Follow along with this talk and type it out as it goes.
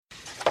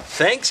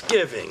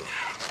Thanksgiving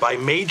by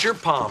Major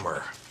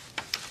Palmer.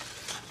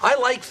 I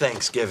like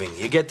Thanksgiving.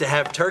 You get to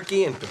have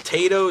turkey and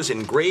potatoes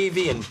and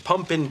gravy and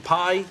pumpkin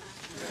pie.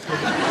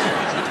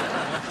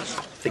 I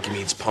think he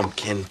means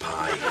pumpkin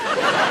pie.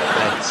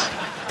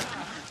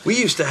 Thanks. We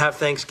used to have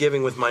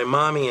Thanksgiving with my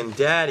mommy and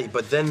daddy,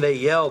 but then they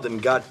yelled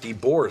and got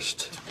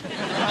divorced.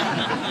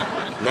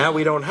 Now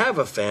we don't have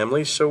a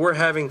family, so we're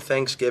having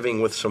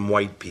Thanksgiving with some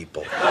white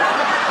people.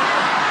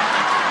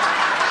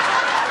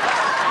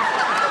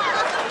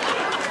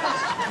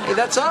 Hey,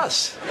 that's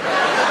us.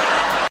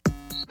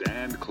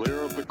 Stand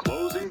clear of the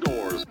closing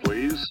doors,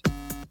 please.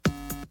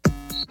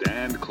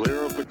 Stand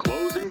clear of the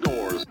closing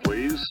doors,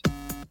 please.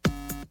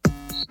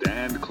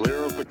 Stand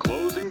clear of the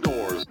closing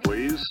doors,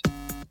 please.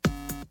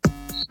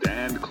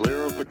 Stand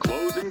clear of the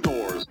closing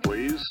doors,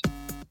 please.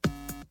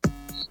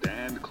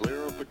 Stand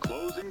clear of the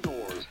closing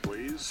doors,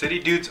 please. City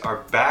Dudes are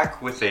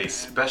back with a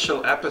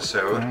special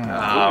episode.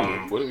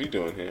 What are we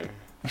doing here?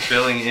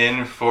 Filling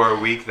in for a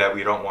week that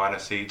we don't want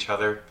to see each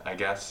other, I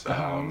guess. You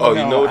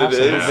know what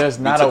absolutely. it is? There's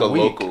not we took a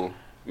week. local.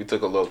 We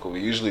took a local. We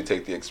usually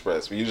take the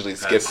express. We usually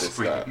skip this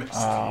stop.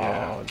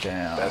 Oh,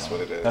 damn. That's what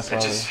it is. That's It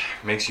why just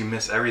makes you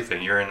miss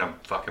everything. You're in a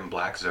fucking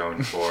black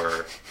zone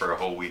for a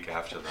whole week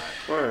after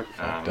that. Right.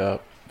 fucked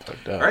up.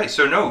 All right,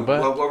 so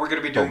what we're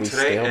going to be doing we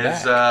today still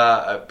is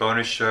a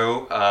bonus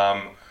show,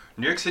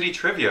 New York City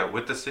trivia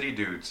with the City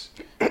Dudes.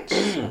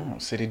 Oh,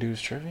 City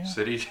Dudes trivia?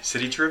 City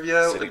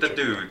trivia City with the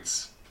trivia.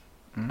 dudes.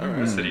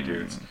 The City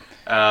Dudes.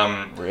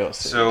 Real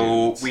City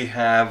So Dudes. we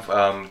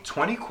have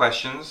 20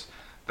 questions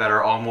that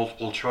are all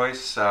multiple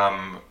choice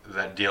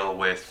that deal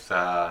with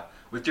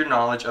your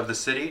knowledge of the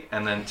city,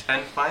 and then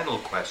 10 final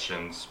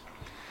questions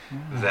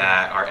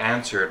that are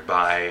answered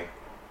by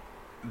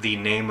the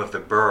name of the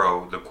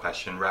borough the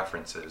question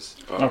references.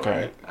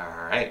 Okay. All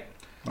right.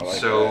 I like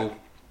So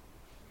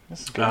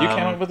This is good. You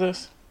came up with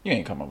this? You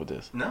ain't come up with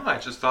this. no, I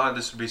just thought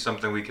this would be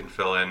something we can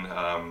fill in.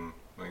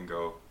 We can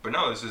go, but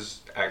no, this is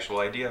actual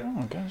idea.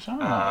 Oh, good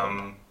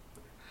job.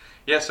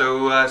 Yeah.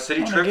 So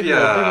city I'm gonna give you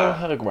trivia. a big old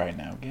hug right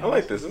now. I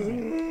like this. This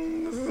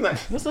is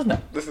nice. This is nice.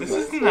 This is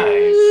This is nice.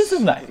 nice. This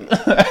is nice.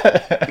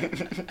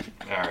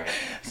 All right.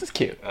 This is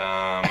cute.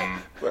 Right.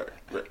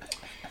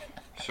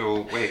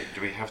 So wait,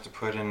 do we have to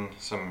put in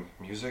some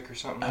music or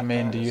something? I like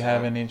mean, that? do you Is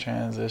have that- any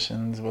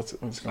transitions? What's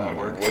going not on?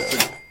 working? What's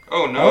it?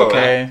 Oh no.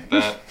 Okay.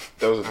 That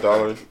That was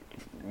 $1.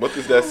 What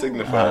does that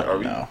signify? Are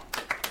we? No.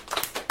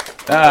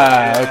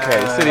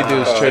 Okay. City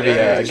Dudes Oh, trivia.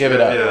 City Dudes Give it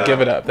trivia. up.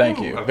 Give it up. Thank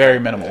you. Okay. Very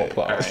minimal All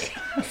applause.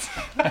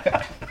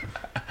 right.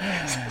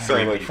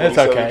 Sound like It's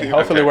 47 okay. people?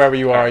 Hopefully, Okay. wherever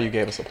you are, you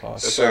gave us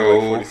applause. That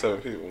sound like So-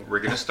 47 people. We're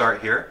gonna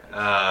start here.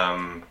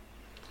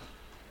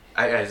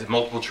 As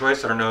multiple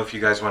choice, I don't know if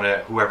you guys want to.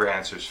 Whoever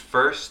answers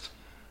first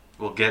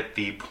will get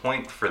the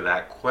point for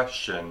that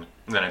question.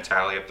 I'm gonna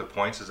tally up the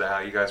points. Is that how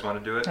you guys want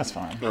to do it? That's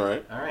fine. All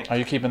right. All right. Are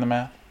you keeping the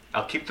math?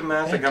 I'll keep the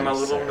math. Thank I got my you,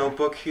 little sir.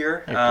 notebook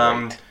here. You're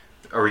great.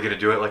 Are we gonna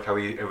do it like how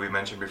we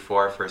mentioned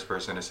before? First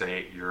person to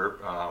say your.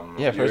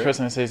 Yeah, first Yeah.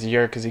 person that says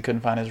 "yer" because he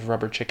couldn't find his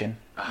rubber chicken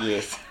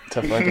Yes.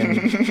 to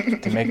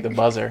fucking to make the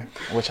buzzer,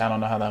 which I don't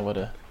know how that would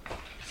have.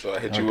 So I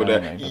hit you Okay, with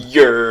that. okay.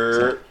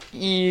 Yer. So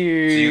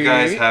you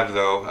guys have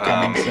though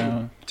Coming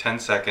soon. 10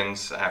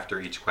 seconds after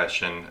each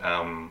question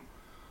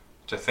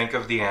to think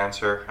of the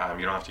answer.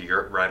 You don't have to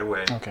yurt right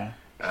away. Okay.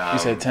 You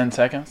said 10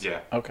 seconds? Yeah.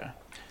 Okay.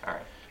 All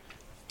right.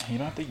 You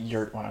don't have to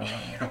yurt while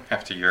You don't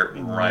have to yurt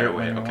right Yurt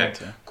away. when you Okay. want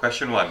to.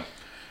 Question 1.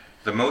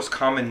 The most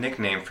common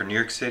nickname for New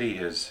York City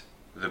is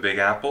the Big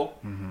Apple,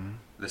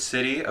 the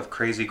City of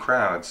Crazy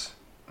Crowds,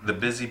 the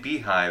Busy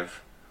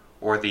Beehive,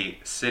 or the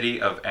City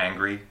of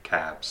Angry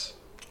Cabs.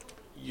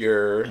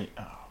 Yer.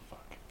 Oh,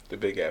 fuck. The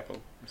Big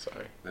Apple. I'm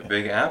sorry. The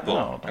Big Apple.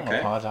 No, don't Okay.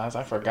 apologize.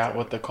 I forgot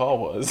what the call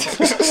was.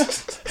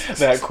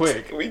 That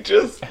quick. We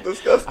just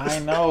discussed this. I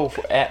know,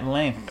 at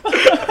length. All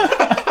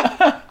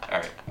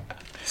right.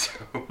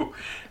 So,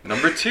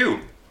 number 2.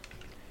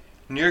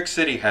 New York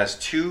City has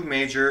 2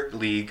 major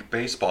league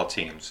baseball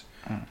teams.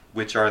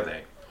 Which are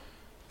they?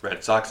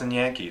 Red Sox and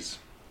Yankees.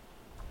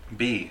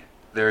 B.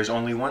 There is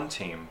only one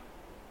team.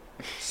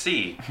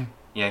 C.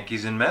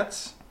 Yankees and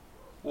Mets.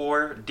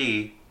 Or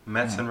D.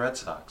 Mets and Red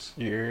Sox.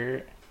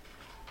 You're,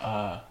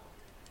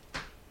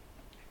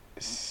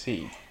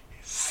 C.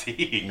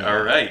 C.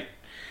 All right.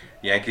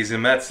 Yankees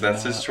and Mets.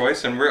 That's his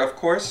choice, and we're of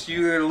course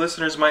you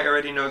listeners might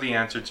already know the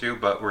answer to,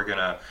 but we're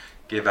gonna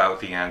give out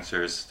the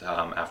answers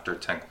after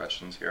 10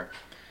 questions here.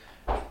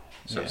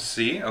 So Yeah.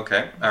 C.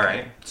 Okay. All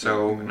right.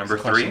 So number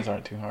These 3. questions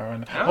aren't too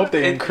hard. I No, hope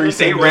they increase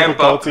They in ramp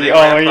up. difficulty. They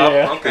Oh, ramp up.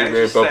 yeah. Okay. Ramp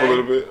just up a saying.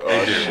 little bit. Oh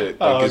They do. shit!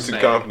 Oh, Don't get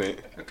saying. too confident.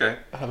 Okay.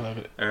 I love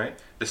it. All right.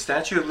 The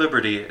Statue of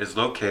Liberty is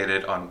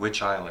located on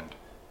which island?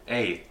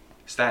 A.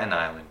 Staten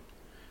Island.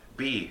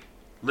 B.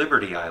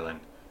 Liberty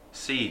Island.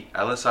 C.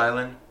 Ellis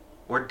Island.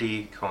 Or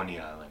D. Coney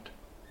Island.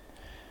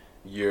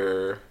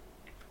 Yer.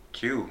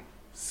 Q.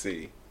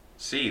 C.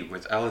 C.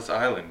 With Ellis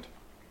Island.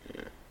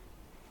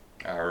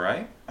 All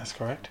right. That's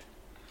correct.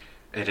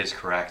 It is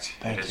correct.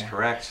 Thank It is you.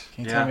 correct.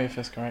 Can you yeah. tell me if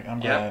it's correct?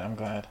 I'm Yeah. glad. I'm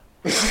glad.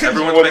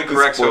 Everyone's wanted been the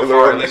correct so spoiler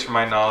far, on at least from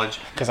my knowledge.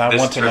 Because I This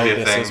want to know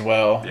trivia this thing. as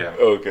well. Yeah.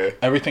 Okay.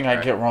 Everything I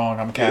Right. get wrong,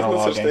 I'm There's no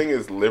such cataloging. thing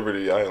as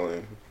Liberty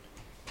Island.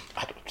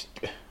 I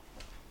don't-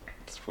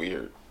 It's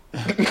weird.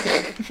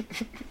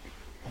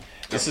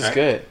 This is Okay.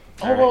 good.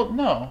 Oh, All right. well,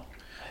 no.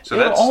 So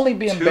It'll that's only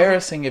be two-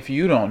 embarrassing if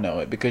you don't know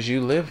it because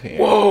you live here.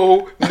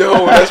 Whoa,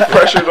 no, that's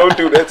pressure. Don't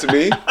do that to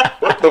me.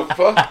 What the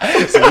fuck?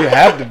 So you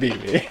have to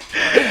beat me.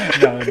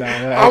 No,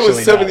 I was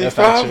actually not. That's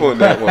not 75 true. on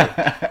that one.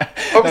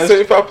 I was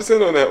That's-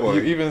 75% on that one.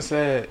 You even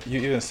said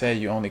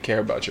you only care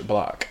about your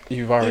block.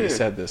 You've already Yeah.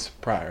 said this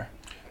prior.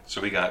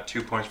 So we got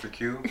 2 points for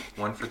Q,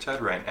 1 for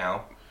Ted right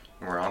now.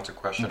 And we're on to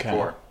question Okay.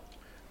 4.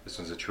 This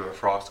one's a true or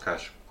false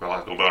question.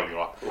 Whoa.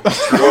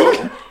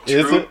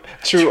 Is it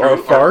true or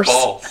farce?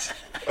 false?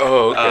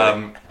 Oh, okay.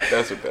 Um,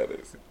 That's what that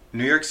is.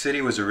 New York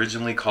City was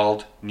originally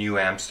called New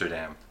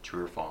Amsterdam.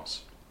 True or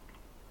false?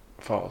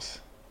 False.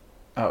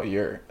 Oh,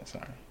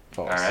 sorry.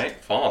 False. All right,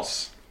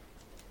 false.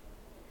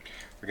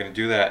 We're gonna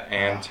do that,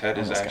 and Oh, Ted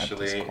is almost got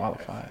actually. I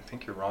disqualified.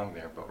 think you're wrong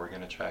there, but we're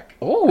gonna check.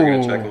 Ooh, We're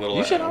gonna check a little.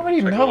 you should already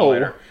check a little know.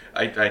 later.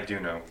 I do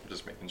know.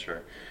 Just making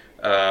sure.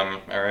 All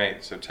right,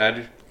 so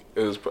Ted,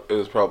 It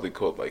was probably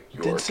called like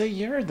Then York. say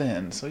you're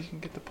then, so you can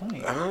get the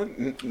point.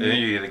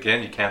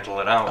 again, you cancel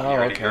it out. Oh, you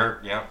already okay.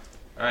 heard. Yeah.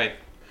 All right.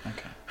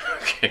 Okay.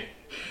 Okay.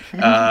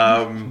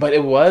 But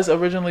it was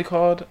originally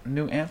called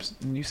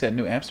You said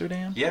New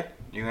Amsterdam? Yeah,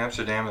 New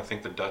Amsterdam. I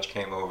think the Dutch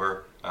came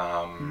over,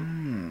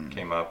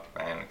 came up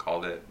and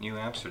called it New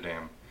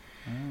Amsterdam.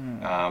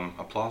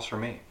 Applause for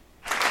me.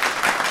 Just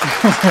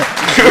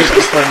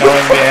for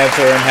knowing the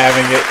answer and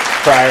having it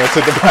prior to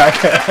the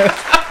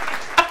podcast.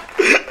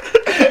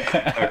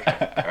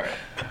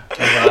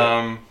 Okay, all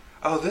right.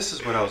 Oh, this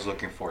is what I was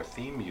looking for.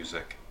 Theme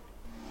music.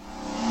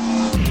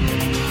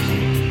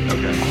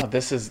 Okay. Oh,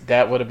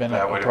 that would have been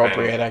That would have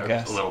appropriate, been I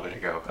guess. a little bit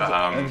ago.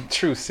 In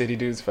true City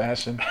Dudes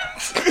fashion.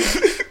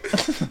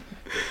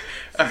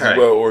 All right.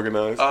 Well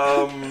organized.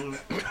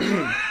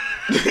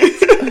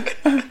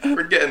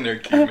 We're getting there,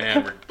 Q,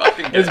 man. We're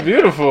fucking getting It's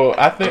beautiful.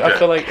 I Okay.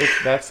 feel like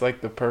that's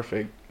like the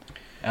perfect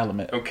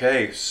element.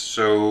 Okay,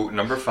 so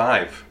number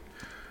 5.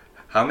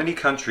 How many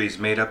countries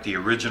made up the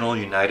original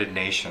United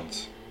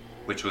Nations,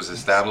 which was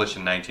established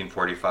in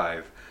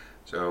 1945?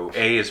 So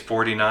A is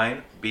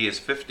 49, B is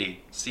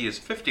 50, C is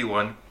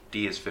 51,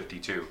 D is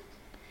 52.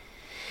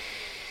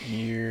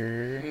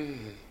 Year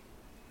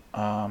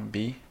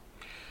B.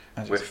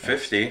 I With just-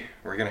 50,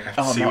 we're going to have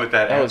to Oh, see no, what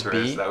that that was answer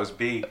is. B? That was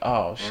B.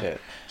 Oh shit.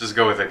 Just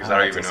go with it because I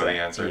don't was even know gonna the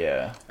say- answer.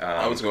 Yeah.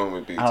 I was going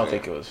with B. I don't too.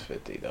 think it was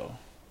 50 though.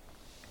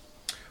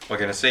 We're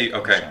going to see.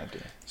 I'm Okay, trying to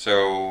do-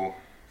 so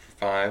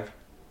 5,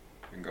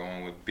 you're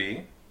going with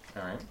B.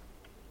 All right.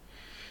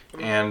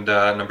 And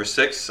number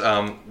 6,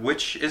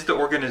 which is the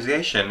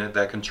organization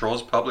that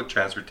controls public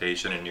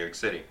transportation in New York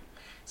City?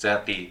 Is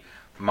that the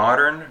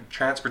Modern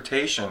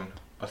Transportation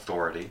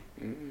Authority,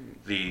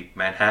 the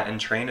Manhattan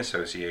Train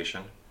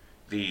Association,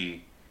 the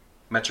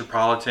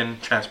Metropolitan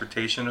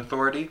Transportation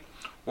Authority,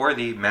 or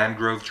the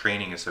Mangrove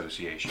Training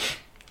Association?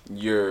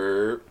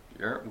 You're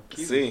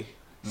C. C,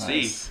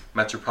 Nice.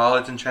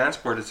 Metropolitan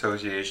Transport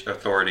Association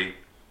Authority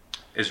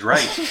is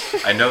right.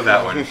 I know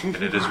that one, and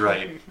it is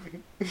right.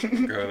 Go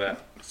with that.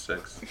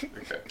 6.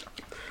 Okay.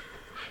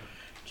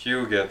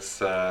 Q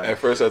gets. At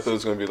first, I thought it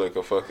was gonna be like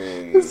a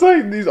fucking. It's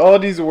like all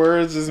these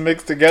words just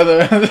mixed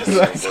together.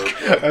 It's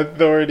like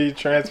authority,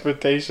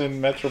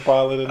 transportation,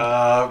 metropolitan.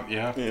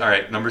 Yeah. All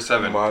right. Number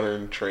 7.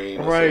 Modern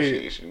Train Right.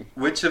 Association.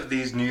 Which of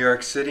these New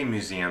York City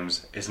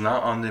museums is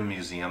not on the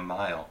Museum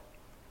Mile?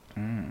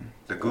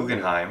 The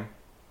Guggenheim,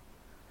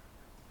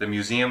 the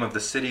Museum of the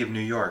City of New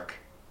York,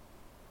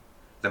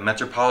 the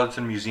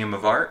Metropolitan Museum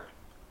of Art,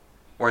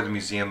 or the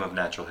Museum of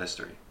Natural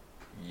History?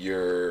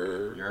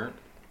 You're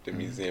the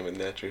Museum of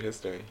Natural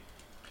History.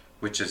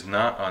 Which is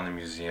not on the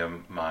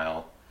Museum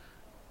Mile.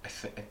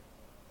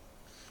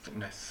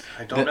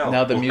 I don't know.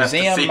 Now the We'll have to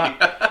museum,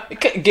 see.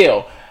 Okay,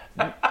 Gil.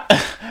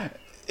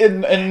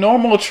 In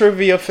normal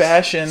trivia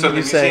fashion, So the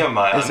you say, Museum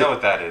Mile, I is know it-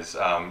 what that is.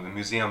 The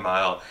Museum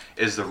Mile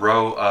is the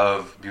row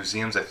of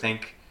museums. I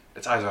think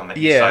it's either on the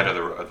east Yeah. side or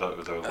the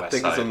west I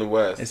think side. it's on the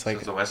west. It's like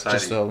It's the west side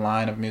just of- a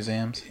line of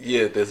museums.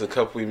 Yeah, there's a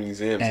couple of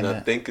museums, and And, I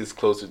think it's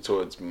closer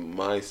towards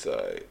my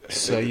side. I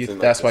So think it's in,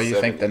 like, that's the why you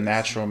think the 70s.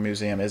 Natural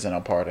Museum isn't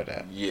a part of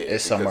that. Yeah,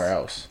 It's somewhere because-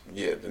 else.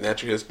 Yeah, the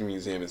Natural History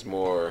Museum is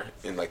more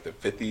in like the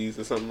 50s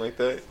or something like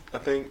that. I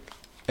think.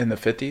 In the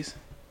 50s?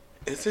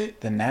 Is it?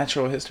 The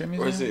Natural History Or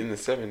Museum? is it in the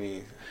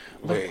 70s?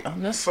 Wait.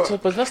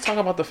 But let's talk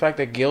about the fact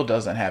that Gil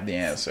doesn't have the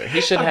answer. He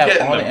should I'm have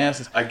getting all the them.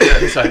 answers. I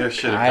guess I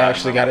should have I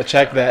actually got to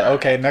check that.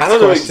 Okay, next I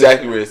don't know question.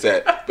 exactly where it's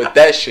at, but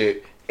that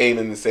shit ain't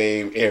in the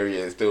same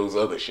area as those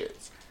other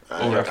shits.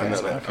 I know Okay,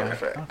 that for a okay,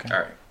 fact. okay.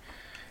 All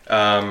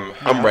right.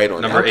 I'm right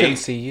on Number I'll that. 8.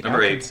 concede. Number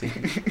I'll 8.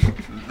 concede.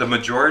 The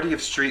majority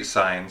of street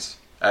signs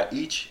at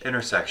each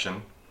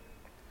intersection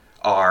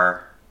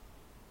are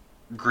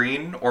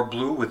green or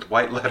blue with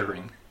white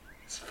lettering.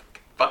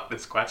 Fuck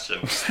this question.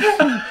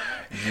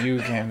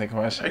 You came the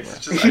question. It's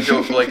just, I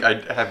don't feel like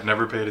I have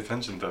never paid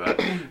attention to that.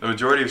 The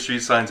majority of street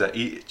signs at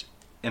each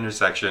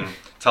intersection,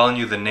 telling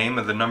you the name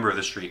of the number of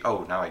the street.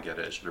 Oh, now I get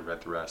it. I should have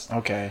read the rest.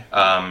 Okay.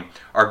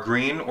 Are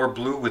green or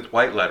blue with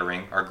white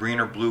lettering? Are green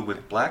or blue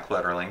with black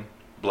lettering?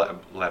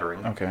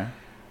 Lettering. Okay.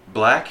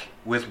 Black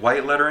with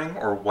white lettering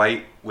or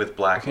white with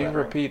black Can you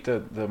lettering? repeat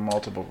the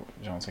multiple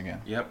Jones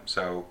again? Yep.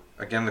 So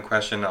again, the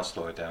question. I'll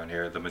slow it down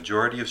here. The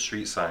majority of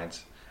street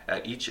signs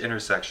at each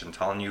intersection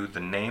telling you the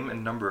name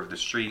and number of the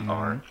street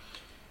are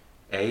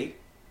A,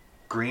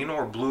 green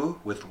or blue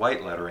with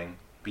white lettering.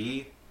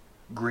 B,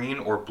 green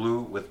or blue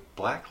with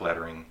black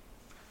lettering.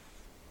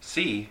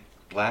 C,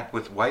 black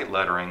with white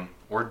lettering.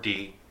 Or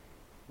D,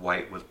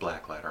 white with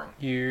black lettering.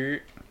 You.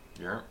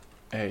 You're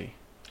A.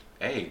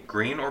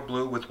 Green or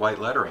blue with white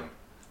lettering.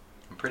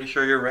 I'm pretty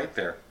sure you're right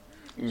there.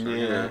 So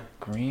Yeah.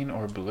 Green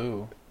or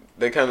blue?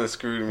 They kind of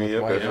screwed me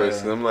up White at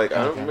first. And I'm like, I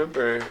don't Okay.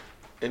 remember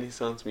any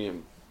songs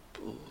being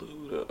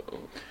blue though.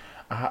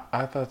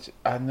 I thought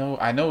I know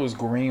it was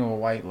green or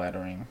white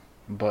lettering,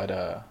 but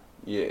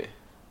Yeah.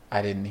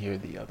 I didn't hear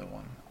the other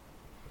one.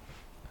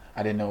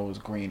 I didn't know it was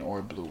green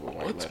or blue or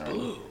white What's lettering.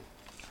 blue?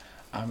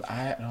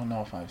 I don't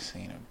know if I've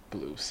seen a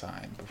blue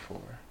sign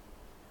before.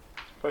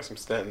 Probably some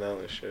Staten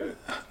Island shit.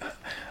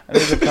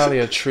 There's probably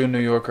a true New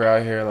Yorker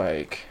out here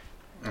like,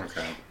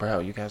 Okay. bro,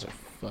 you guys are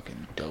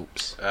fucking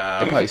dopes. They're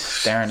Um, probably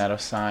staring at a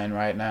sign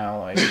right now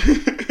like,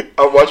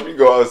 I'll watch me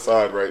go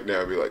outside right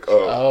now and be like,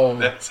 oh,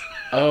 that's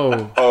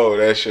oh,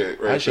 that shit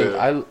right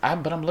there.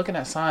 but I'm looking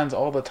at signs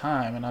all the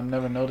time and I'm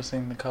never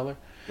noticing the color.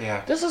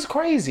 yeah. This is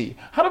crazy.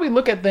 How do we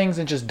look at things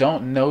and just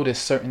don't notice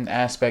certain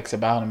aspects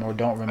about them or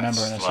don't remember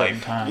in a That's certain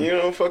life. time? You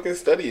don't fucking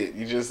study it.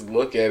 You just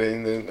look at it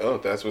and then, oh,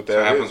 that's what So it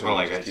that happens is. when, and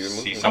like, just I keep it see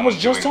moving. I was someone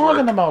just doing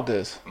talking work. about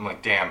this. I'm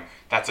like, damn,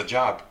 that's a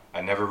job. I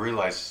never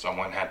realized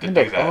someone had to You're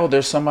do like, that. oh,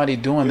 there's somebody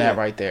doing that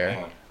Yeah. right there.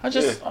 Yeah. I was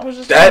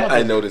just That talking about I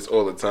this. notice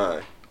all the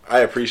time. I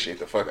appreciate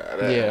the fuck out of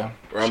that. Yeah.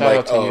 Where I'm Shout like,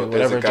 out to oh, you, there's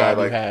whatever a guy job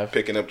you like have.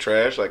 picking up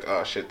trash. Like,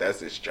 oh shit, that's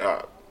his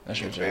job. That's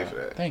your You pay job. for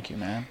that. Thank you,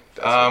 man.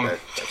 That's,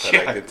 that's how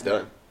yeah. that gets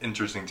done.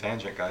 Interesting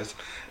tangent, guys.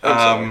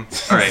 I'm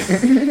All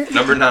right,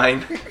 number 9.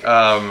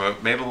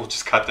 Maybe we'll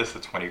just cut this to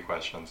 20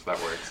 questions. That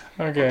works.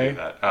 Okay. We'll do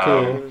that.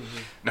 Cool.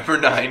 Number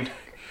 9.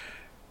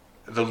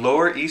 The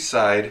Lower East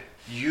Side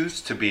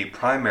used to be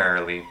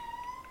primarily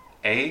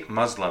A,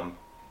 Muslim,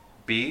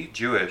 B,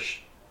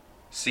 Jewish,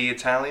 C,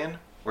 Italian,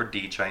 or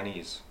D,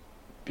 Chinese.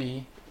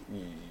 B.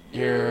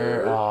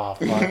 You're. Oh,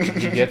 fuck.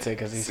 He gets it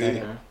because he said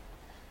it.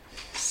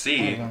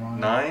 C, I was wrong.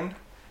 9.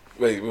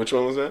 Wait, which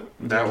one was that?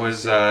 That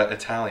was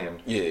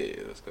Italian.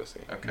 Yeah, let's go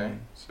see. Okay,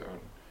 so.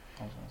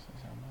 I was gonna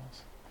say something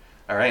else.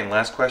 All right, and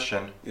last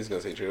question. He's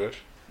gonna say Jewish.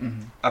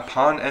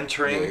 Upon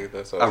entering Yeah,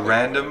 that's what I a was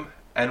random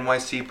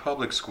NYC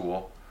public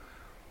school,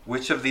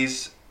 which of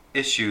these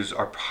issues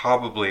are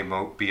probably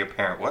be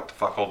apparent? What the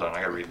fuck? Hold on, I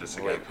gotta read this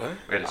again. Wait, what?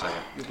 Wait a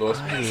second. You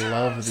lost I me.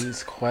 love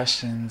these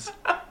questions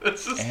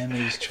This is and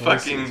these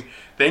choices. fucking.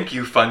 Thank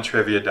you,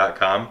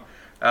 funtrivia.com.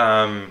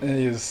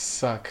 You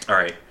suck. All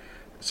right.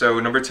 So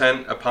number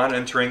 10, upon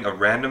entering a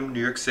random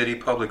New York City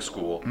public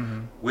school,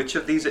 which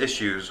of these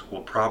issues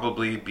will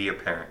probably be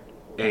apparent?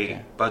 A,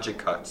 Okay. budget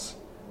cuts.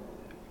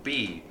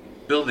 B,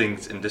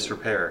 buildings in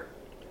disrepair.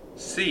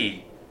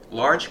 C,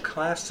 large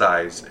class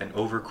size and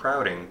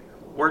overcrowding.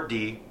 Or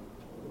D,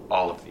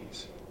 all of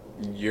these.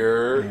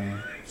 You're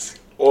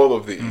all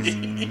of these.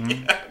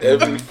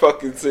 Every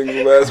fucking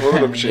single last one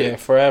of them Yeah, shit.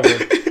 forever.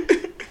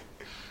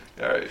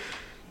 All right.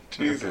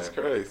 Jesus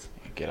Okay. Christ.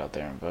 Get out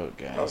there and vote,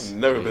 guys. I've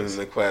never been Please.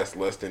 in a class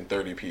less than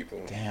 30 people.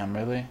 Damn,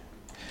 really?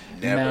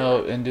 Never. Now,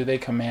 and do they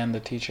command the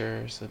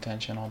teacher's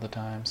attention all the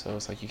time? So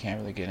it's like you can't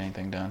really get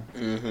anything done.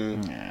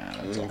 Mm-hmm. Yeah,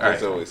 that's All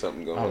There's right. always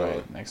something going all on.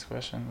 right. Next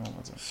question. What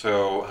was it?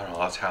 So, I don't know,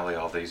 I'll tally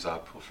all these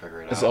up. We'll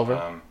figure it out. It's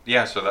over?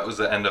 Yeah, so that was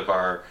the end of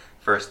our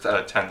first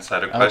 10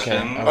 set of Okay,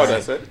 questions. all Oh, right.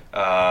 that's it? Oh,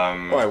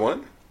 I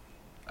won?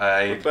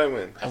 I What did I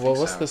win? I Well, think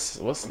what's so. this?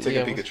 What's I'm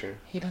taking yeah, Pikachu.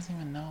 He doesn't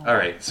even know. All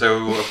right, so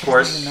of doesn't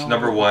course, even know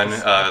number what 1,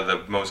 this-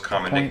 the most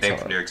common points nickname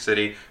are. for New York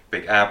City,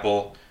 Big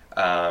Apple.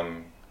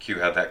 Q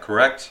had that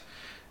correct.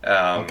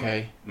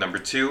 Okay. Number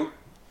 2,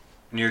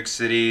 New York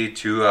City.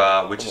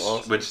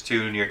 awesome. Which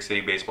 2 New York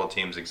City baseball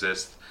teams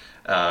exist?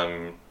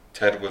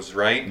 Ted was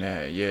right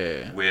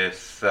Yeah.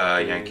 with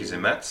Yankees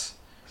and Mets.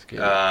 Let's get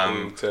it.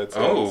 Ooh, Ted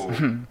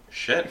Oh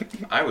shit!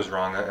 I was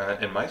wrong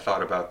in my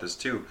thought about this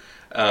too.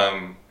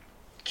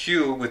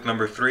 Q with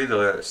number 3,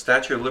 the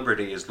Statue of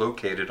Liberty is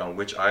located on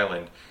which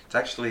island? It's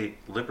actually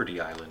Liberty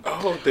Island.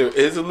 Oh, there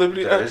is a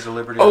Liberty There Island? is a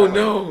Liberty Oh, Island.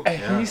 no. And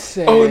Yeah. he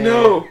said, Oh,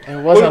 no. it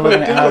wasn't What am I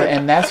living out, doing?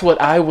 and that's what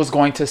I was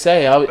going to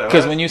say. Because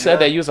was- when you said yeah.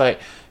 that, you was like,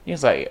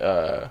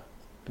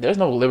 there's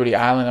no Liberty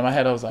Island. In my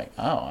head, I was like,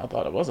 oh, I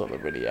thought it was a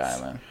Liberty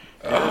Island.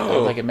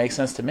 Oh. Like it makes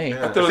sense to me.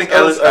 Yeah. I thought it think was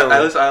Ellis Island.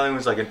 Ellis Island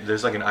was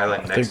there's like an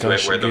island I next think I to it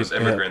should where those get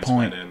that immigrants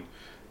point. went in.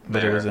 But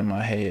it there. was in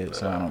my head,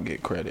 so I don't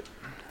get credit.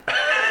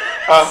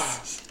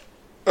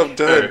 I'm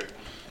done.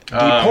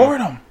 Deport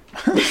them.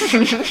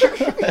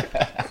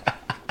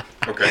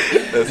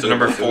 Okay. That's So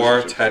number it.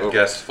 4, That's Ted it.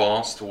 guessed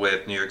false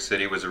with New York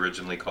City was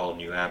originally called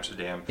New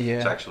Amsterdam. Yeah.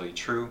 It's actually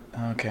true.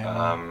 Okay,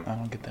 Um, I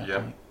don't get that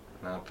Yep. point.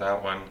 Not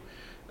that one.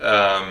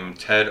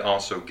 Ted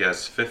also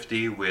guessed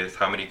 50 with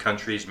how many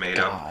countries made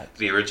God. up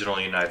the original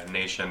United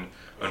Nation.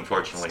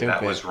 Unfortunately, that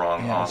Stupid. was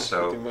wrong. Yeah.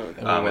 Also,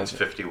 51. it's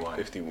 51.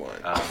 51.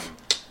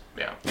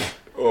 Yeah.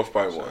 Off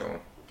by one.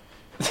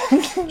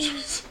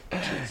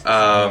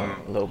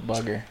 Little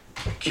bugger.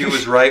 Q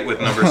was right with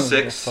number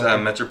 6,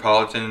 Fucking-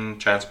 Metropolitan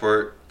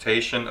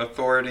Transportation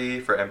Authority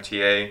for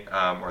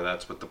MTA, or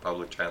that's what the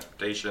public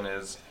transportation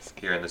is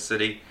here in the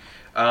city.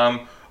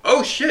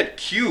 Oh shit,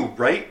 Q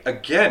right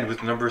again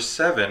with number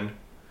 7.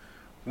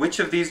 Which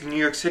of these New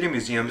York City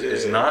museums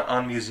is not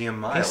on Museum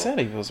Mile? He said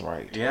he was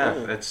right. Yeah,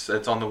 it's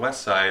on the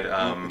west side.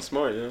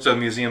 Smart, yeah. So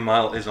Museum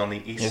Mile is on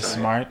the east You're side.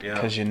 smart Yeah.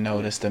 because you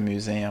noticed the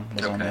museum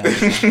was on the other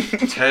Okay.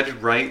 side.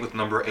 Ted Wright with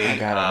number 8.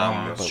 got it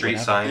wrong, but Street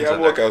whatever. signs. Yeah, I are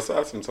walk the-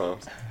 outside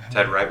sometimes.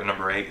 Ted Wright with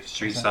number 8.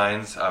 Street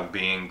signs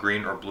being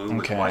green or blue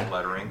with Okay. white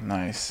lettering.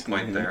 Nice.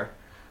 Point there.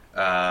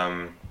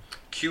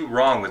 Q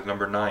wrong with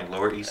number 9.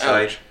 Lower East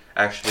Side Ouch.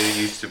 actually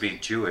used to be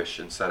Jewish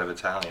instead of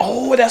Italian.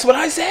 Oh, that's what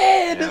I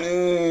said.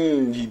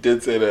 Yeah. He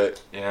did say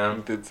that. Yeah.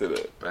 He did say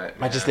that. But,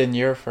 I just yeah. didn't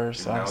year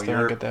first, so I No, still you're-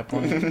 don't get that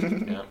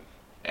point. Yeah.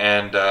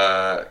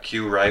 And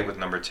Q right with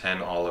number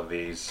 10. All of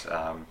these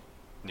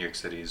New York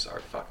cities are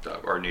fucked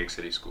up, or New York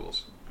City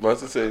schools.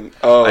 What's it saying?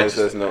 Oh, I it just-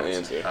 says no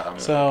answer.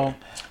 So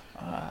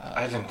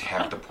I didn't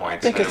have the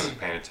points. I I, think wasn't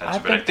paying attention, I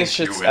but I think this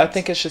think should. Q I wins.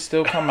 think it should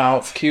still come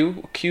out.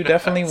 Q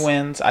definitely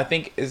wins. I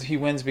think he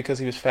wins because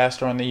he was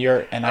faster on the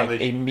yurt, and I Oh,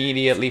 they-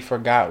 immediately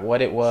forgot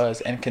what it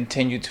was and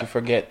continued to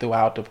forget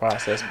throughout the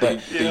process.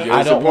 But The I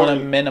year's don't want to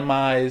important.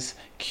 minimize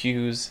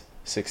Q's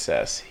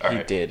success. All He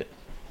right. did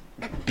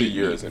The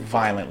years important.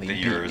 violently the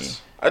beat me. years.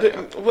 I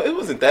didn't. Well, it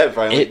wasn't that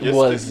violent. It You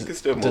was can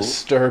still move.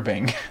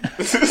 disturbing.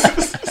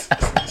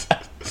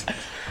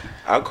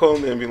 I'll call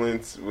an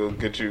ambulance. We'll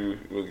get you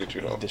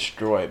home.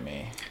 Destroyed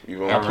me. You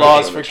won't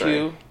Applause be on for the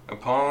train. Q.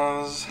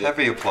 Applause.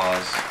 Heavy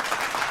applause.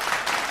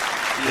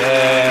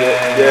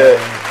 Yeah.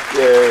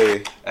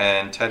 Yay.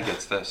 And Ted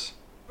gets this.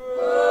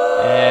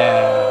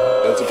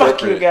 Yeah. That's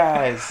Fuck you appropriate.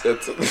 guys.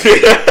 That's.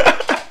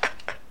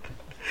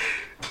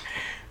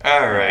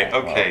 All right.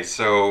 Okay.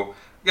 So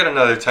we got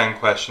another 10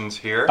 questions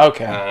here.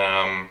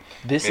 Okay.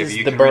 This Maybe is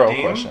you the can borough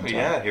redeem? questions. right?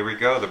 Yeah. Here we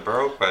go. The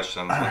borough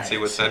questions. All Let's see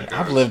right, what Ted goes.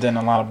 I've lived in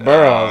a lot of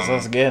boroughs.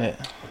 Let's get it.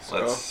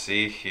 Let's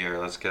see here.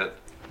 Let's get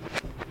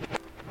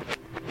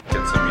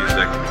some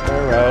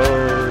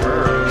music.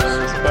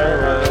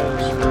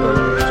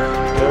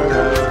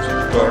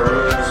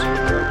 Boroughs.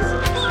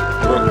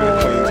 Brooklyn,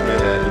 Queens,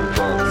 Manhattan,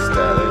 Bronx,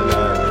 Staten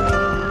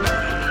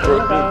Island.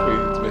 Brooklyn,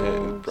 Queens,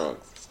 Manhattan,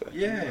 Bronx, Staten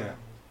Yeah.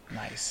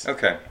 Nice.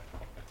 Okay.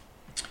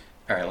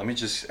 All right. Let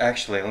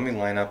me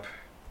line up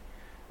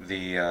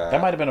the.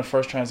 That might have been the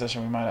first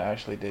transition we might have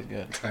actually did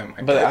good. That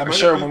might But be- I'm might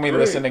sure be when we great.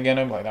 listen again,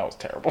 I'm like, that was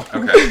terrible.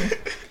 Okay.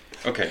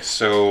 Okay,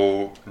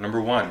 so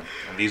number 1,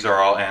 and these are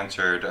all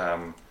answered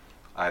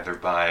either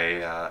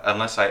by,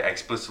 unless I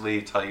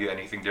explicitly tell you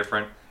anything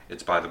different,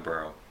 it's by the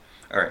borough.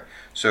 All right,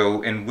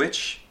 so in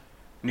which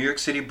New York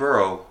City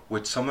borough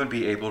would someone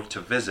be able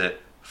to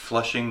visit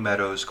Flushing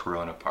Meadows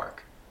Corona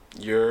Park?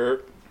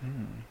 You're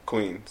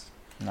Queens.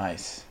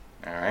 Nice.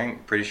 All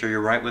right, pretty sure you're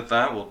right with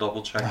that. We'll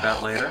double check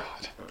that later.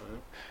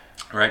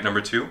 All right,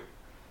 number 2.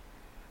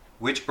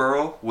 Which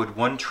borough would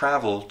one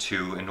travel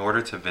to in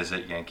order to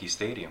visit Yankee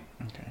Stadium?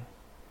 Okay.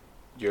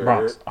 You're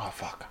Bronx. Oh,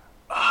 fuck.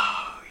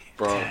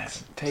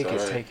 Bronx. Take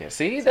Sorry. it.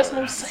 See, that's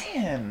what I'm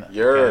saying.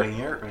 You're. Yeah,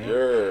 you're-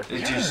 You're.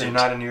 It's just, you're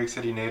not a New York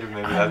City native,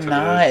 maybe that's I'm what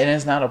not, it is. and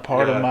it's not a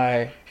part Yeah. of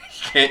my. You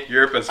can't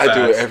Europe as fast. I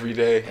do it every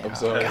day. I'm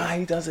sorry. God,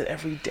 he does it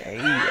every day.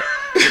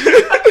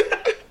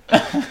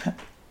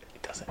 He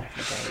does it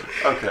every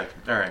day. Okay,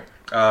 alright.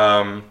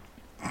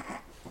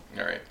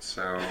 Alright,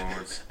 so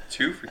it's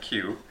 2 for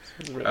Q.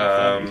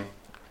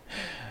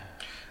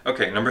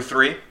 Okay, number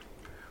 3.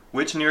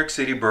 Which New York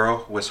City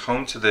borough was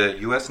home to the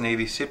U.S.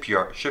 Navy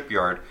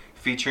shipyard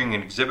featuring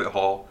an exhibit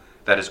hall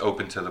that is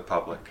open to the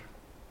public?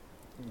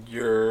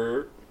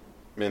 You're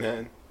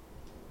Manhattan.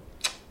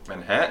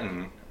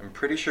 Manhattan. I'm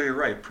pretty sure you're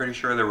right. Pretty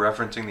sure they're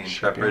referencing the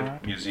Intrepid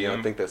Shipyard? Museum.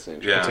 I think that's the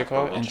Yeah. What's it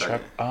called? we'll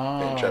check Intrep.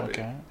 Oh, Intrepid.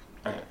 okay.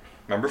 Alright,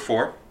 number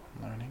 4.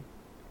 Learning.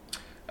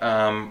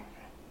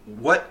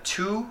 What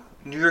 2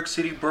 New York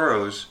City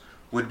boroughs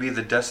would be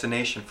the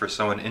destination for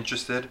someone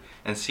interested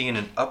in seeing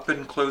an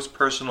up-and-close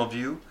personal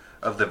view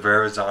of the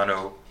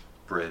Verrazano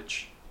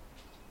Bridge?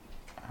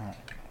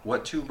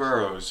 What 2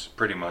 boroughs,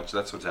 pretty much,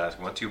 that's what's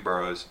asking. What 2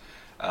 boroughs?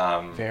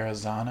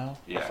 Verrazano.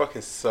 I Yeah.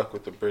 fucking suck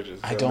with the bridges.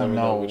 I I'll don't never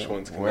know which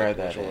one's where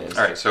connected, that which is. one's-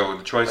 Alright, so the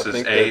I choices: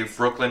 think A, that's-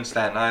 Brooklyn,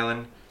 Staten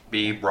Island;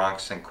 B,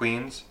 Bronx and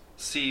Queens;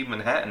 C,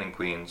 Manhattan and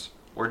Queens;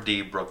 or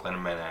D, Brooklyn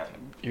and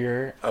Manhattan.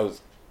 You're I was.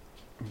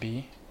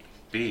 B.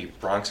 B,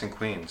 Bronx and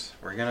Queens.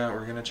 We're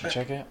gonna check.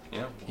 Check it.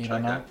 Yeah, we'll You check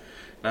don't know? that.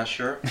 Not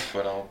sure,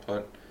 but I'll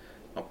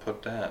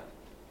put that.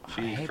 I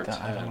B hate for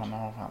that. I Ted. don't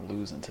know if I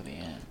lose until the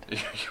end. You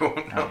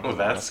won't know. Alright,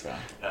 That's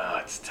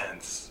let's it's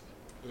tense.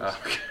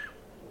 Okay.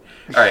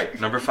 All right,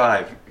 number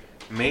 5.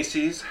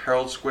 Macy's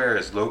Herald Square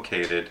is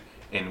located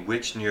in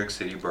which New York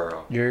City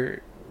borough?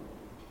 You're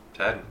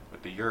Ted,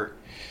 with the yurt.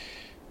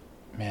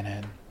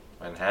 Manhattan.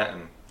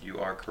 Manhattan. You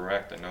are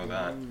correct. I know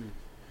that.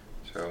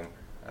 So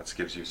that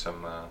gives you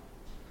some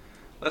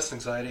less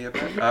anxiety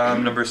about.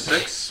 Number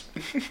 6.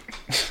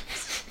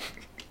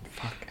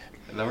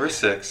 Number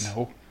 6.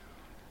 No.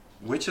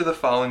 Which of the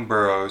following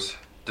boroughs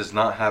does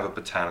not have a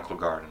botanical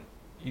garden?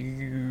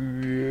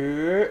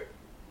 Europe.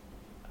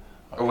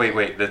 Oh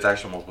wait, that's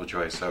actual multiple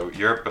choice. So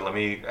Europe, but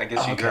I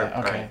guess you Okay, Europe.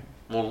 okay. Right.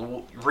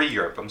 Well,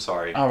 re-Europe. I'm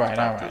sorry. All right.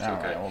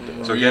 Okay. We'll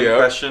do it. So again,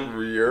 question: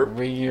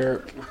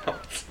 Europe.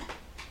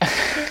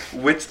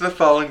 which of the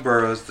following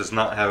boroughs does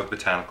not have a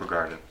botanical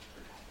garden?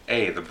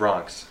 A. The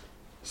Bronx.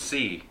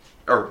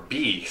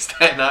 B.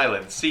 Staten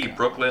Island. C.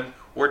 Brooklyn.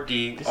 Or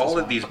D. This all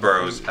is of these why I'm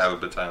boroughs confused. have a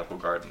botanical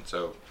garden.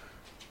 So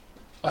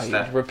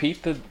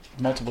Repeat the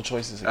multiple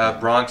choices again.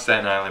 Bronx,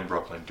 Staten Island,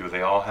 Brooklyn. Do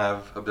they all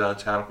have a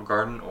botanical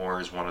garden, or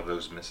is one of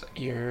those missing?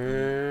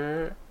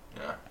 Europe.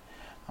 Yeah.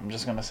 I'm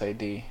just gonna say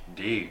D.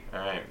 D. All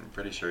right. I'm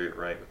pretty sure you're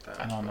right with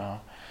that. I don't know.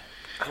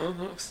 I don't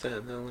know if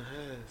Staten Island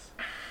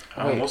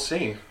has. Wait. We'll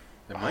see.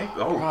 It might.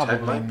 Probably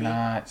Ted might be.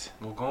 not.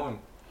 We'll go on.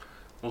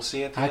 We'll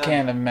see at the I end.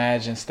 can't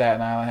imagine Staten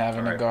Island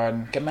having a Alright.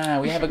 garden. Come on,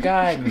 we have a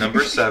garden.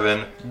 Number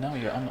 7. No,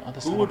 you're on the other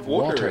Who side would of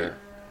water water.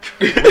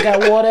 We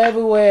got water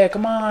everywhere.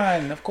 Come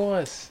on, of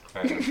course.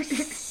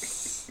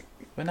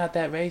 We're not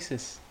that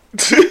racist.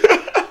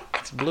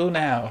 It's blue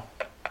now.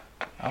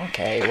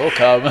 Okay, we'll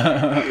come. We're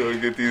gonna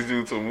get these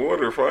dudes some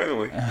water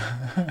finally.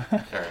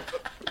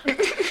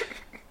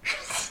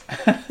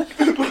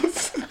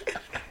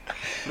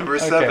 Number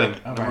 7.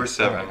 All Number right,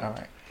 7. All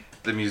right.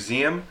 The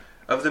Museum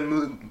of the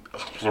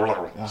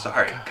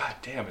Sorry, God. God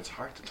damn, it's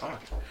hard to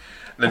talk.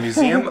 The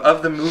Museum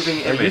of the Moving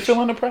Are you Image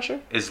feeling the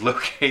pressure? is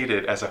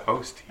located as a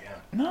host. Yeah.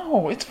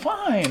 No, it's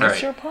fine. All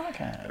It's right. your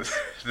podcast.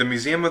 The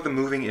Museum of the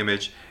Moving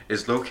Image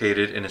is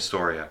located in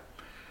Astoria,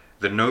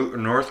 the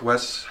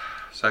northwest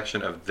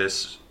section of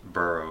this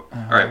borough.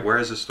 All right, where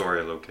is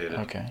Astoria located?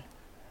 Okay.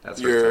 That's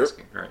what Europe. it's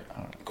asking.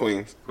 Right.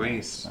 Queens.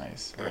 Queens.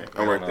 Nice. Right,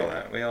 I'm we all right know there.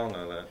 that. We all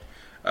know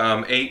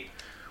that. 8.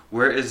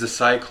 Where is the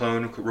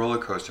Cyclone roller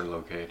coaster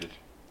located?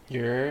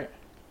 You're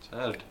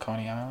Ted.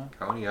 Coney Island.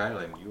 Coney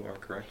Island. You are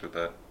correct with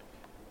that.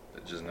 I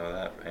just know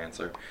that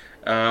answer.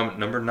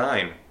 Number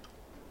 9.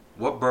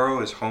 What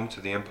borough is home to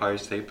the Empire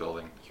State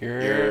Building?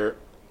 You're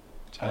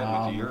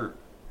Ted, with your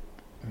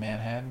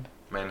Manhattan.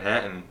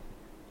 Manhattan.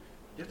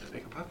 You have to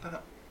think about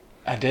that.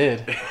 I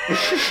did. I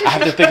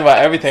have to think about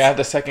everything. I have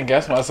to second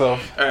guess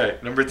myself. All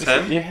right, number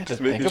 10. You had to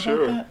Just think making about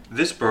sure. that.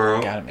 This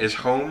borough Gotta make is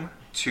sure. home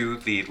to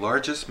the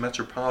largest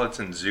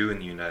metropolitan zoo in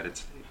the United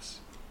States.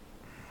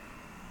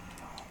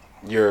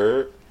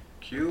 Your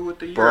Q with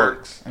the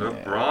Bronx. The Yeah, I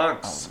was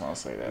Bronx. gonna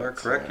say that. You are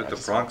correct Sorry, with I the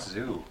just- Bronx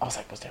Zoo. I was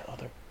like, was there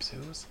other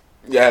zoos?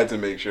 Yeah, I had to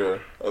make sure.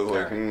 I was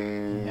like,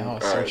 Alright. Yeah, I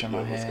was all right, searching my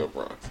let's head. go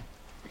Bronx.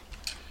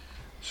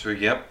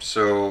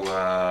 So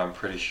I'm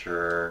pretty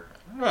sure.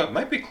 I don't know, it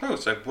might be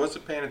close. I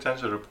wasn't paying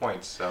attention to the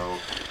points, so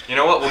you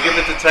know what? We'll give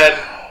it to Ted.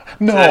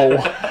 No.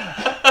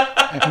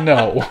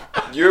 No.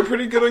 You're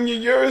pretty good on your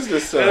yours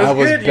this That's time. I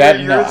was good.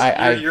 betting. You're- No,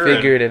 I you're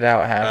figured it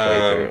out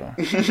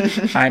halfway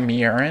through. I'm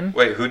urine.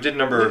 Wait, who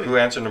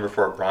answered number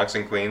 4? Bronx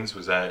and Queens?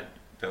 That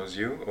was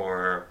you?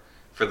 Or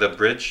for the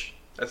bridge?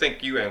 I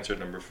think you answered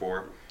number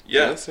 4.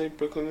 Did I Yeah. say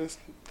Brooklyn is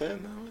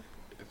Staten Island?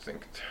 I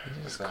think. You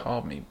was just that-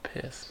 called me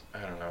pissed.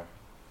 I don't know.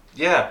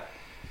 Yeah.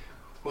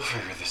 We'll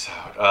figure this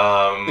out.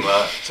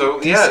 So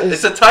This yeah, is-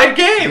 it's a tied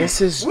game.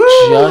 This is Woo!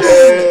 just.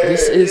 Yay!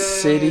 This is Yay!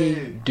 City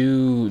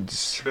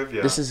Dudes.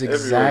 Trivia. This is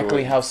Everyone exactly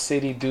wins. how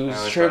City Dudes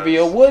No, it trivia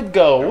does. would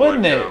go, It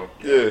wouldn't would it? go.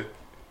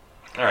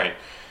 Yeah. All right.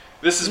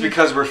 This is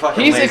because we're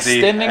fucking He's lazy.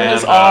 extending and,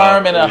 his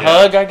arm in a yeah.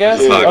 hug, I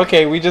guess. Hug.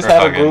 Okay, we just We're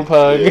had a hugging. group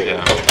hug.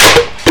 Yeah.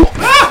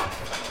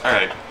 All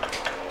right.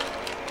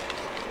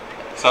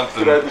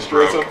 Something. Did I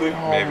destroy broke. something?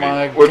 Oh Maybe.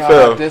 my What god,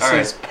 fell? this All right.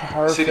 is City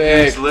perfect.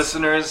 News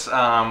listeners, we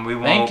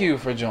won't. Thank you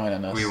for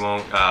joining us. We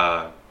won't.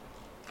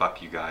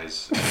 Fuck you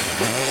guys.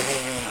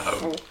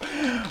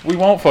 We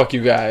won't fuck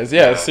you guys.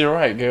 Yes, Yeah. you're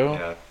right, Gil.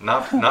 Yeah.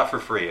 Not for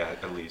free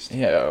at least.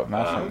 Yeah,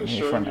 not I'm for me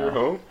Sure, for you're now.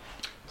 home.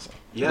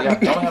 Yeah.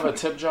 Don't we have a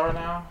tip jar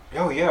now?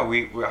 Oh yeah,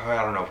 we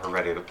I don't know if we're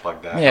ready to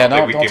plug that. Yeah, I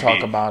think we don't can talk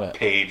be about it.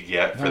 Paid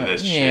yet for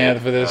this shit? Yeah,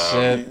 for this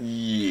shit.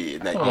 Yeah,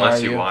 not Oh, Unless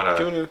are you you? want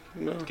to yet.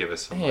 No. give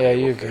us some. Yeah, money,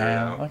 you we'll figure it can.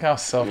 out. Look how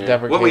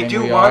self-deprecating What we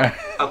do we want, are.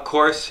 of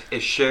course,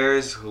 is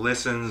shares,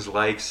 listens,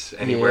 likes,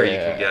 anywhere you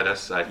Yeah. can get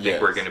us. I think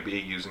Yes. we're going to be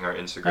using our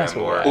Instagram That's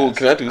what more. we're Oh,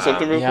 can I do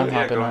something real Yeah, I'm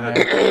quick? hopping go on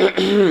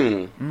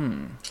ahead.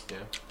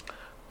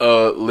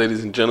 there.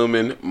 Ladies and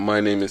gentlemen,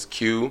 my name is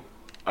Q.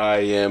 I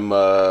am,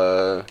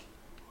 I'm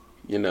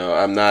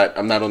not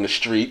on the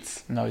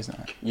streets, No, he's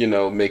not.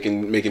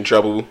 making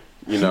trouble.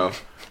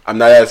 I'm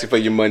not asking for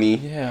your money.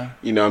 Yeah.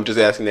 I'm just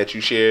asking that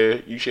you share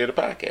the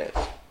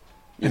podcast.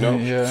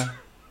 Yeah.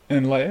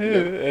 And like,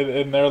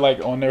 and they're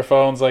like on their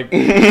phones, like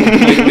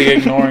completely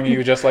ignoring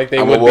you, just like they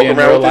I'm would gonna be walk in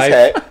around real with this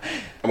life. hat.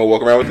 I'm gonna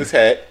walk around with this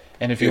hat.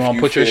 And if you If want to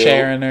you put your feel-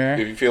 share in there,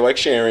 If you feel like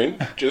sharing,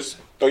 just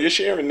throw your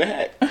share in the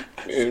hat,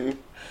 and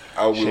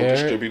I will Share it.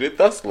 distribute it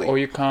thusly. or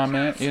you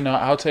comment,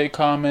 I'll take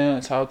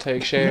comments, I'll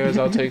take shares,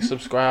 I'll take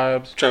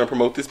subscribes. Trying to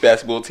promote this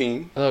basketball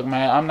team. Look,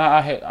 man, I'm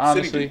not. City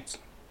Honestly, Dudes.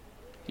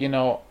 you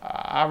know,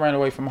 I ran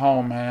away from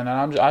home, man,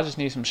 and I just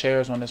need some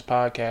shares on this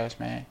podcast,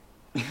 man.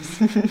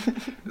 This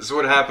is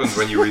what happens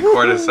when you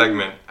record a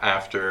segment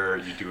after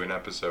you do an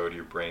episode.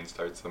 Your brain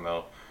starts to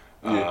melt.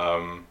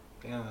 Yeah,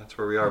 that's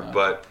where we are.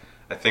 But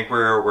I think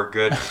we're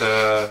good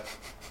to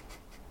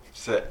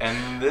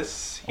end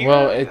this here.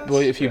 Well,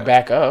 if you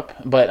back up,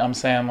 but I'm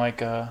saying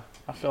like I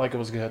feel like it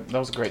was good. That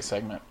was a great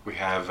segment. We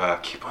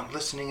have keep on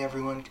listening,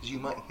 everyone, because you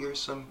might hear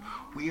some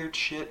weird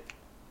shit.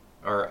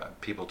 Or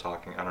people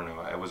talking. I don't know.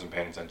 I wasn't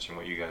paying attention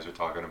what you guys were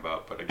talking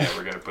about. But again,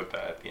 we're going to put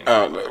that at the end.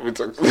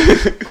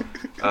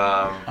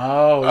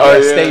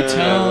 Stay tuned,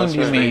 yeah, you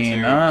stay mean.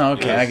 tuned. Oh,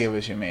 okay. Yes. I get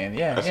what you mean.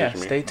 Yeah, That's yeah. what you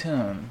mean. Stay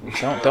tuned.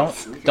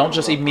 Don't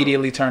just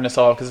immediately turn this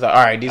off because, all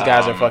right, these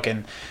guys are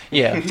fucking,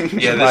 yeah.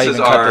 Yeah, this is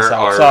our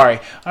Sorry.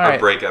 All our right.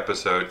 break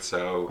episode.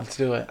 So Let's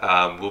do it.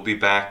 we'll be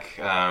back.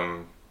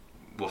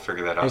 We'll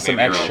figure that out. With some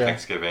Maybe around extra.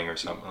 Thanksgiving or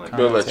something like that.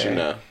 We'll let you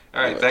know.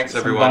 All right, thanks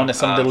Some everyone. bonus,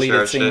 some deleted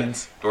share shit.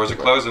 scenes. Doors are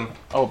closing.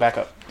 Oh, back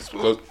up.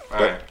 All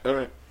right. All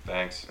right.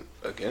 Thanks.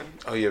 Again?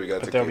 Oh yeah, we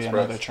got But to there'll take be the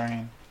another express.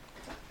 train.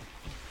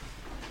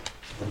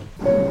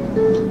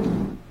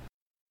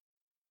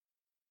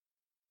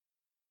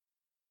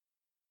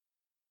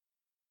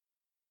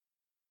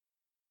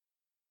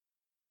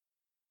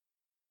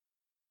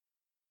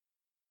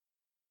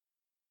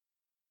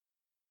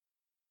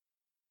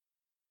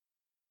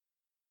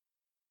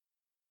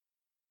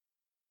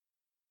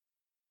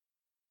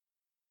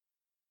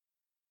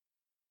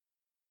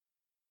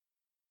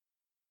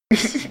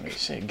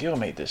 Shit, Gil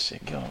made this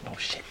shit. Gil don't know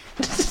shit.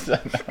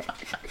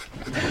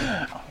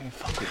 I don't even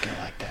fuck with Gil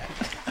like that.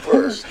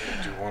 First,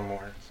 do one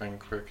more thing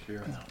quick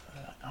here. No,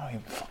 I don't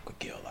even fuck with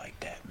Gil like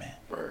that, man.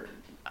 Word.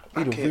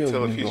 We I the can't real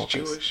tell if New he's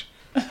Yorkers. Jewish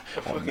or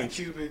fucking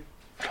Mexican. Cuban.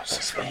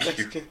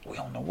 Man, we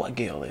don't know what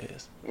Gil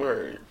is.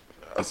 Word.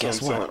 But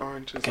guess what?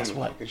 Oranges Guess on the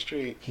what? fucking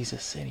street, He's a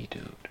city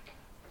dude.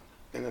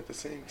 and at the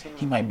same time,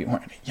 He might be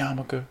wearing a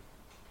yarmulke,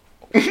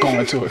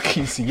 going to a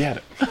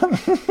quinceañera.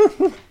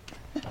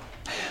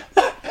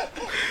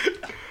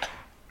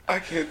 I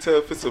can't tell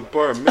if it's a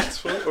bar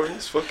mitzvah or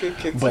he's fucking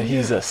quinceañera. But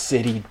he's a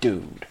city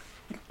dude.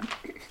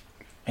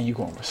 And you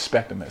gonna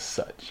respect him as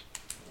such.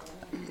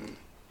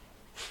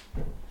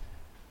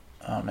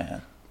 Oh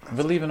man.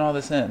 We're leaving all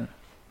this in.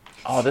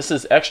 Oh, this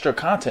is extra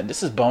content.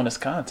 This is bonus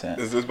content.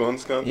 Is this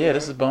bonus content? Yeah,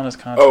 this is bonus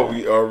content. Oh,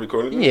 we are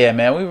recording this? Yeah,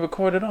 man, we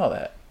recorded all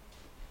that.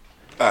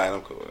 Alright,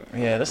 I'm cool with it.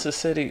 Yeah, this is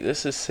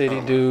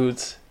city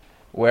dudes.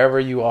 Wherever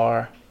you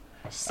are.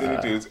 City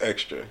Dudes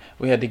Extra.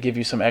 We had to give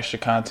you some extra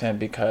content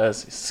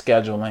because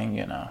scheduling,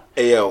 you know.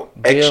 Hey, yo,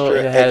 Gil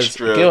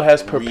extra.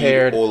 has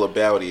prepared- Read all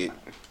about it.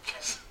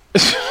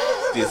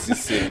 This is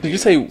City Did you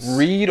Dudes. say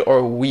read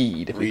or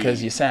weed? Read.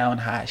 Because you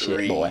sound hot shit,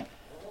 Read. boy.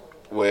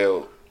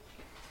 Well,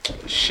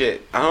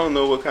 shit. I don't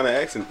know what kind of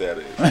accent that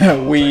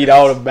is. Weed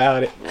all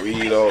about it.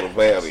 Read all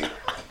about it.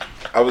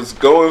 I was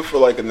going for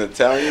like an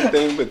Italian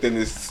thing, but then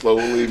it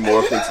slowly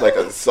morphed into like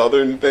a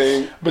Southern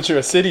thing. But you're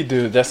a city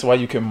dude. That's why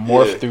you can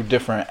morph Yeah. through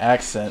different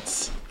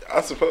accents. I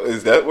suppose,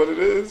 is that what it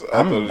is?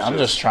 I thought it was I'm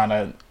just trying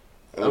to.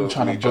 I I'm was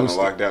trying to me trying boost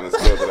to lock down a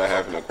skill that I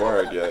haven't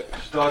acquired yet.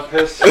 Dog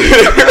piss.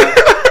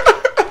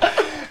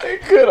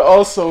 It could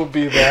also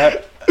be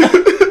that.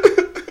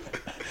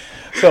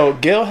 So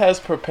Gil has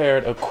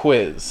prepared a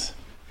quiz,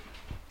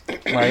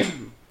 right?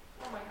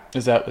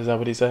 Is that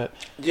what he said?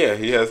 Yeah,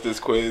 he has this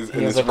quiz,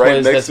 and has it's a right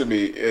quiz next that's- to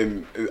me,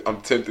 and I'm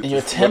tempted.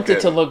 You're to tempted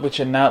look to at it. look, but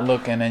you're not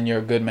looking, and you're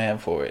a good man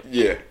for it.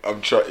 Yeah, I'm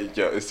trying.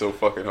 Yeah, it's so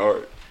fucking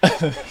hard,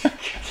 but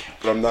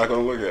I'm not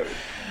gonna look at it.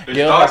 There's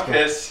Gil dog has-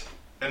 piss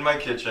in my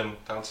kitchen.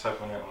 Don't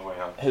step on it on the way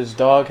out. His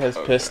dog has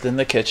Okay. pissed in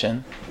the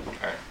kitchen.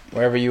 Alright.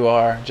 Wherever you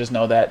are, just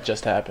know that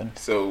just happened.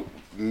 So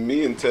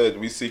me and Ted,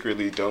 we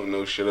secretly don't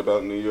know shit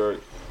about New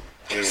York,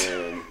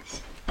 and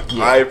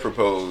I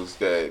propose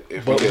that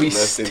if But we we get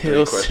less than 3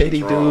 still questions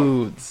city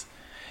wrong, dudes.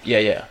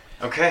 Yeah.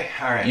 Okay,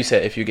 alright. You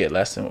said if you get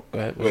less than. Go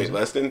ahead. What'd wait, you say?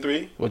 less than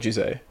 3? What'd you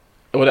say?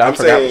 Well, I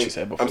forgot what you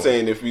said before. I'm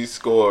saying if we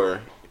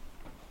score,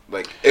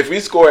 like if we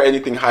score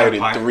anything higher than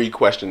Higher. 3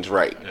 questions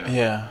right,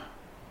 Yeah.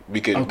 we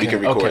can Okay.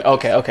 record.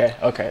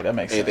 Okay. That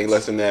makes Anything sense.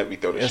 less than that, we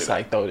throw this It's shit.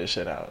 like throw this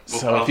shit out. Well,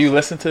 So if you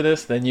listen to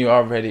this, then you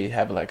already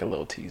have like a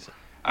little teaser.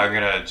 I'm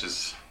gonna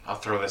I'll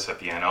throw this at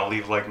the end. I'll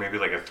leave like maybe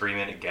like a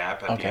 3-minute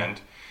gap at Okay. the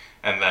end,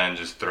 and then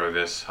just throw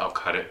this. I'll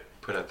cut it,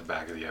 put it at the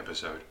back of the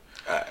episode.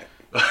 Alright.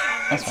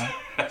 That's fine.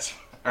 That's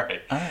all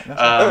right. All right. That's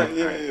Alright,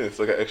 yeah, it's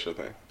like an extra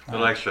thing. A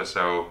little extra.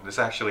 So this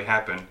actually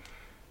happened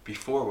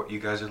before what you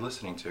guys are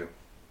listening to.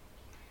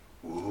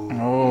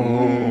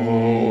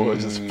 Oh, it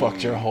just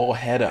fucked your whole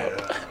head up.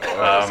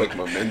 It's like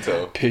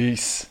Memento.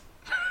 Peace.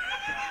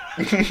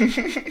 Yeah,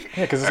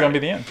 because it's gonna be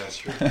the end. That's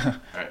true. All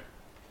right.